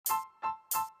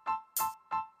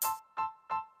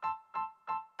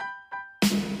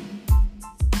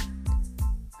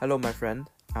Hello, my friend,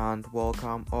 and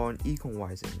welcome on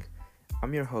Econwising.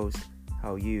 I'm your host,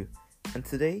 How are you? And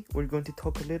today we're going to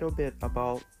talk a little bit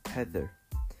about Tether.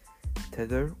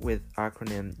 Tether, with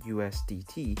acronym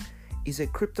USDT, is a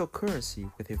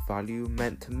cryptocurrency with a value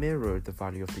meant to mirror the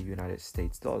value of the United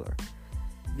States dollar.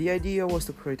 The idea was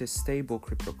to create a stable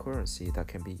cryptocurrency that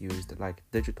can be used like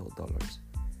digital dollars.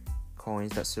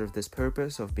 Coins that serve this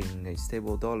purpose of being a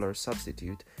stable dollar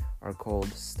substitute are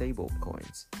called stable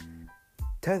coins.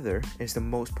 Tether is the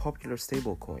most popular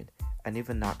stablecoin and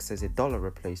even acts as a dollar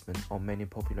replacement on many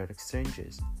popular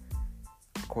exchanges.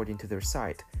 According to their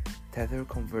site, Tether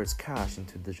converts cash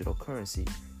into digital currency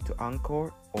to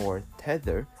anchor or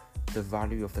tether the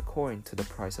value of the coin to the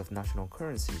price of national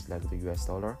currencies like the US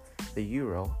dollar, the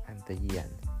euro, and the yen.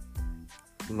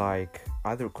 Like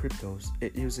other cryptos,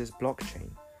 it uses blockchain.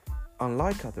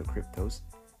 Unlike other cryptos,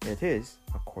 it is,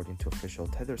 according to official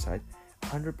Tether site,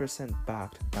 100%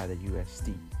 backed by the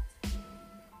USD,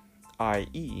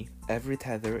 i.e., every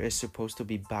Tether is supposed to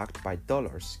be backed by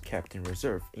dollars kept in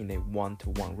reserve in a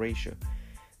 1-to-1 ratio.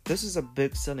 This is a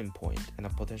big selling point and a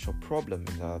potential problem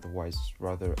in the otherwise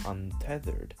rather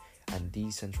untethered and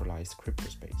decentralized crypto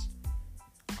space.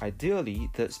 Ideally,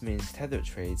 this means Tether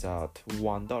trades at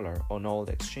 $1 on all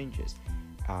the exchanges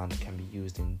and can be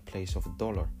used in place of a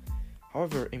dollar.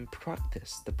 However, in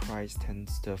practice, the price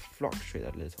tends to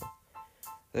fluctuate a little.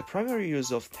 The primary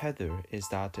use of Tether is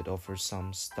that it offers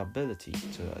some stability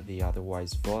to the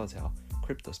otherwise volatile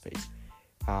crypto space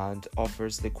and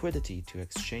offers liquidity to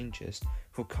exchanges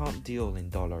who can't deal in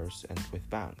dollars and with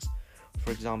banks.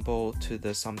 For example, to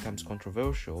the sometimes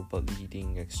controversial but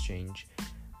leading exchange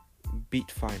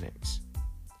Bitfinex.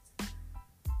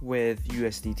 With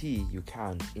USDT, you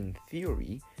can, in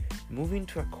theory, move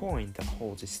into a coin that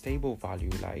holds a stable value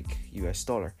like US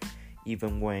dollar,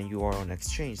 even when you are on an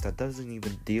exchange that doesn't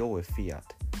even deal with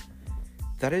fiat.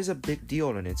 That is a big deal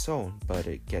on its own, but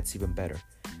it gets even better.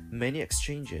 Many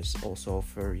exchanges also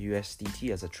offer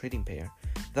USDT as a trading pair,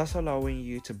 thus allowing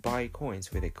you to buy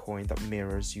coins with a coin that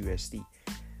mirrors USD.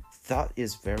 That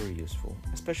is very useful,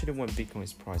 especially when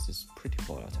Bitcoin's price is pretty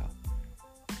volatile.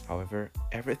 However,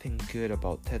 everything good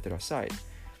about Tether aside,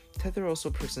 Tether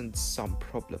also presents some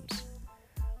problems.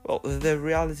 Well, the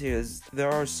reality is there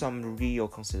are some real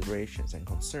considerations and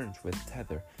concerns with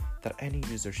Tether that any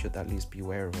user should at least be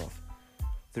aware of.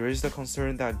 There is the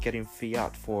concern that getting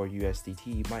fiat for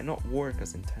USDT might not work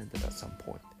as intended at some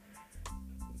point.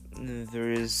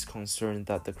 There is concern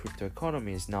that the crypto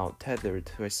economy is now tethered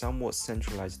to a somewhat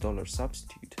centralized dollar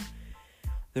substitute.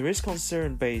 There is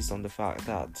concern based on the fact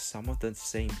that some of the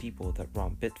same people that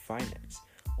run Bitfinex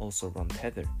also run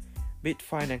Tether.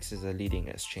 Bitfinex is a leading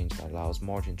exchange that allows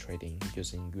margin trading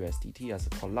using USDT as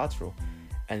a collateral,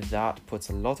 and that puts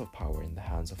a lot of power in the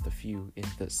hands of the few in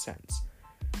this sense.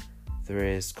 There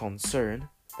is concern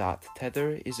that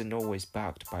Tether isn't always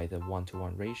backed by the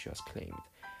 1-to-1 ratio as claimed,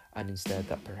 and instead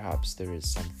that perhaps there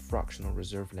is some fractional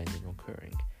reserve lending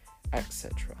occurring,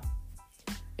 etc.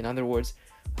 In other words,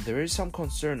 there is some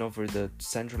concern over the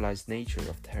centralized nature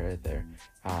of Tether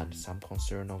and some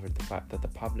concern over the fact that the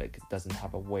public doesn't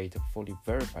have a way to fully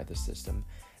verify the system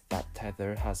that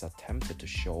Tether has attempted to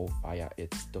show via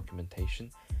its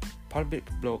documentation, public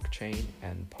blockchain,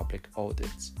 and public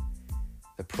audits.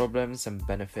 The problems and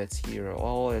benefits here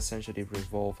all essentially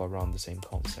revolve around the same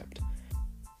concept.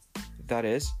 That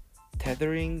is,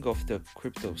 tethering of the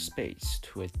crypto space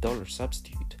to a dollar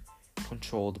substitute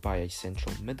controlled by a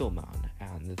central middleman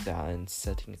and then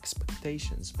setting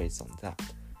expectations based on that.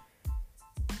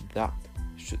 That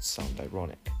should sound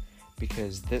ironic,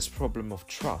 because this problem of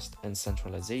trust and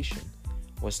centralization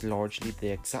was largely the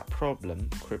exact problem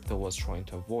crypto was trying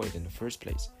to avoid in the first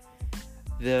place.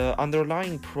 The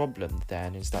underlying problem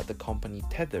then is that the company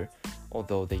Tether,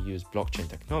 although they use blockchain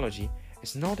technology,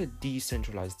 is not a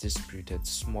decentralized distributed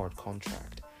smart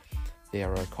contract. They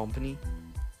are a company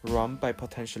run by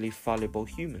potentially fallible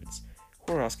humans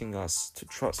who are asking us to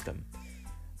trust them.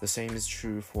 The same is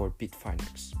true for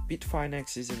Bitfinex.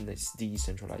 Bitfinex isn't this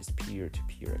decentralized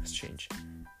peer-to-peer exchange.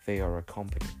 They are a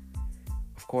company.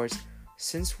 Of course,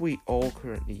 since we all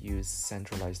currently use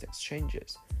centralized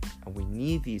exchanges, and we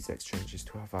need these exchanges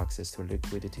to have access to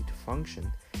liquidity to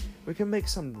function, we can make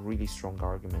some really strong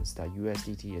arguments that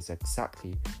USDT is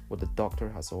exactly what the doctor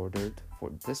has ordered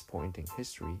for this point in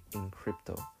history in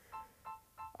crypto.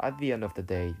 At the end of the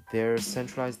day, their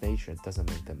centralized nature doesn't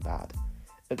make them bad.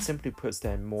 It simply puts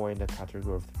them more in the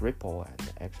category of Ripple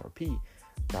and XRP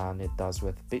than it does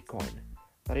with Bitcoin.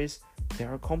 That is,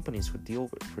 there are companies who deal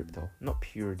with crypto, not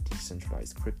pure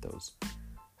decentralized cryptos.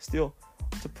 Still,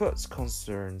 to put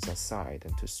concerns aside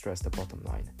and to stress the bottom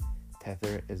line,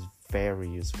 Tether is very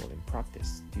useful in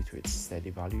practice due to its steady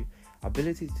value,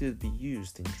 ability to be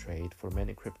used in trade for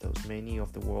many cryptos, many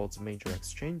of the world's major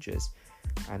exchanges,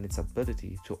 and its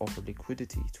ability to offer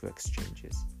liquidity to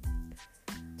exchanges.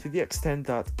 To the extent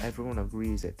that everyone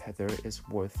agrees that Tether is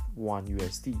worth 1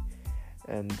 USD,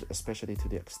 and especially to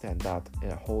the extent that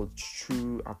it holds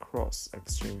true across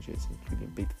exchanges, including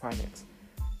Bitfinex,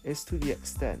 is to the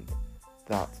extent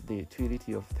that the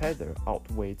utility of Tether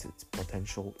outweighs its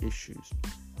potential issues.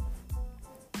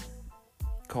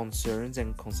 Concerns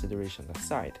and considerations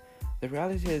aside, the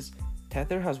reality is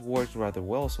Tether has worked rather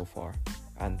well so far,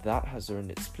 and that has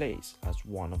earned its place as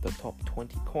one of the top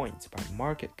 20 coins by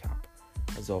market cap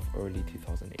as of early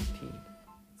 2018.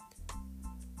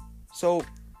 So,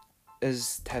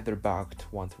 is Tether backed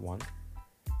one-to-one?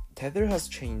 Tether has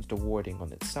changed the wording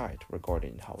on its site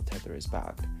regarding how Tether is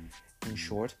backed. In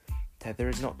short, Tether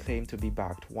is not claimed to be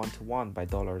backed one-to-one by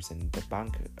dollars in the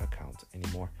bank account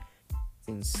anymore.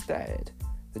 Instead,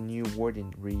 the new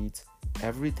wording reads,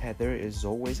 every Tether is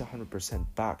always 100%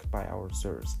 backed by our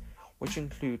reserves, which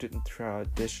include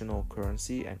traditional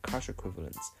currency and cash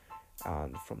equivalents,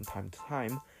 and from time to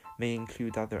time may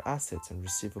include other assets and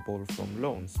receivable from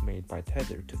loans made by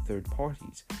Tether to third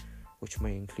parties, which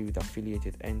may include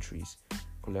affiliated entries,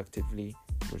 collectively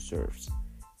reserves.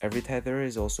 Every Tether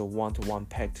is also one-to-one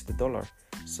pegged to the dollar,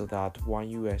 so that 1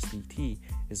 USDT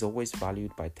is always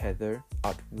valued by Tether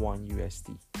at 1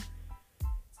 USD.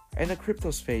 In the crypto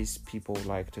space, people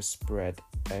like to spread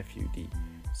FUD.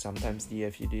 Sometimes the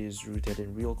FUD is rooted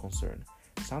in real concern.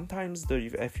 Sometimes the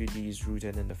FUD is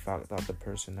rooted in the fact that the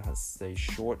person has a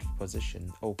short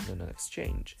position open on an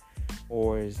exchange,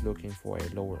 or is looking for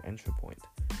a lower entry point.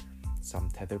 Some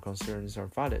Tether concerns are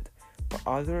valid, but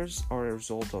others are a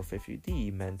result of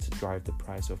FUD meant to drive the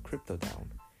price of crypto down.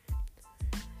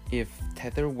 If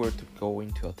Tether were to go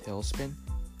into a tailspin,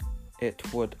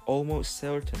 it would almost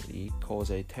certainly cause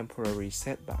a temporary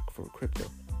setback for crypto.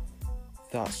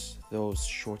 Thus, those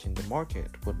shorting the market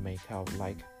would make out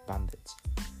like bandits.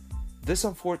 This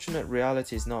unfortunate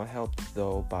reality is not helped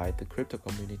though by the crypto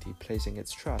community placing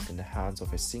its trust in the hands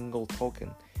of a single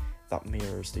token that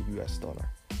mirrors the US dollar.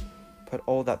 Put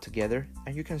all that together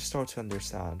and you can start to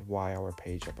understand why our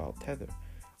page about Tether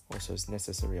also is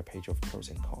necessarily a page of pros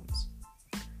and cons.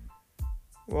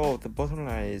 Well, the bottom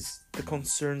line is the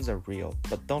concerns are real,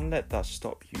 but don't let that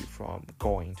stop you from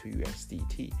going to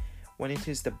USDT when it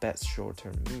is the best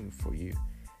short-term move for you.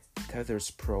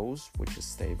 Tether's pros, which is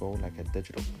stable like a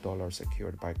digital dollar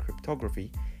secured by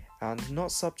cryptography and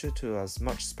not subject to as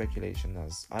much speculation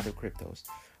as other cryptos,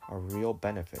 are real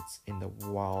benefits in the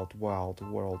wild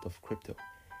world of crypto.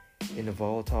 In the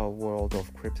volatile world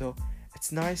of crypto,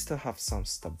 it's nice to have some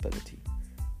stability.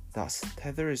 Thus,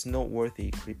 Tether is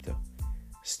noteworthy crypto.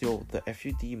 Still, the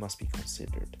FUD must be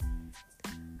considered.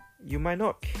 You might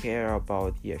not care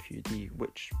about the FUD,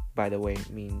 which, by the way,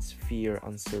 means fear,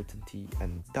 uncertainty,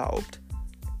 and doubt.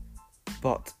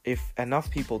 But if enough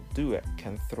people do it,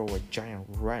 can throw a giant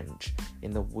wrench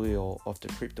in the wheel of the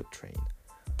crypto train.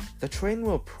 The train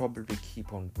will probably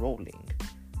keep on rolling,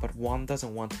 but one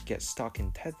doesn't want to get stuck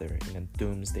in Tether in a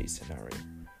doomsday scenario.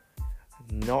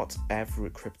 Not every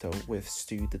crypto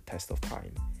withstood the test of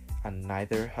time, and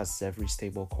neither has every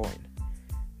stable coin.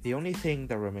 The only thing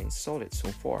that remains solid so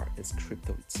far is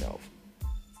crypto itself.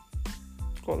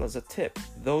 Well, as a tip,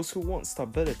 those who want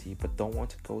stability but don't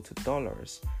want to go to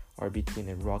dollars are between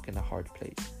a rock and a hard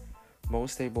place.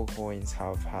 Most stable coins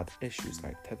have had issues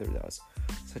like Tether does,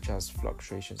 such as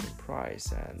fluctuations in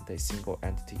price and a single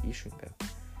entity issuing them.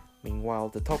 Meanwhile,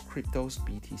 the top cryptos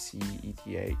BTC,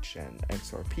 ETH, and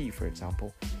XRP, for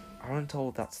example, aren't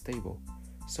all that stable,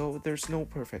 so there's no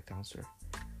perfect answer.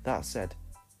 That said,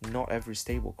 not every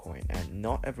stablecoin and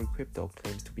not every crypto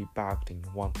claims to be backed in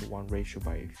 1-to-1 ratio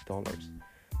by dollars.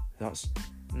 Thus,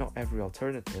 not every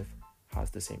alternative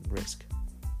has the same risk.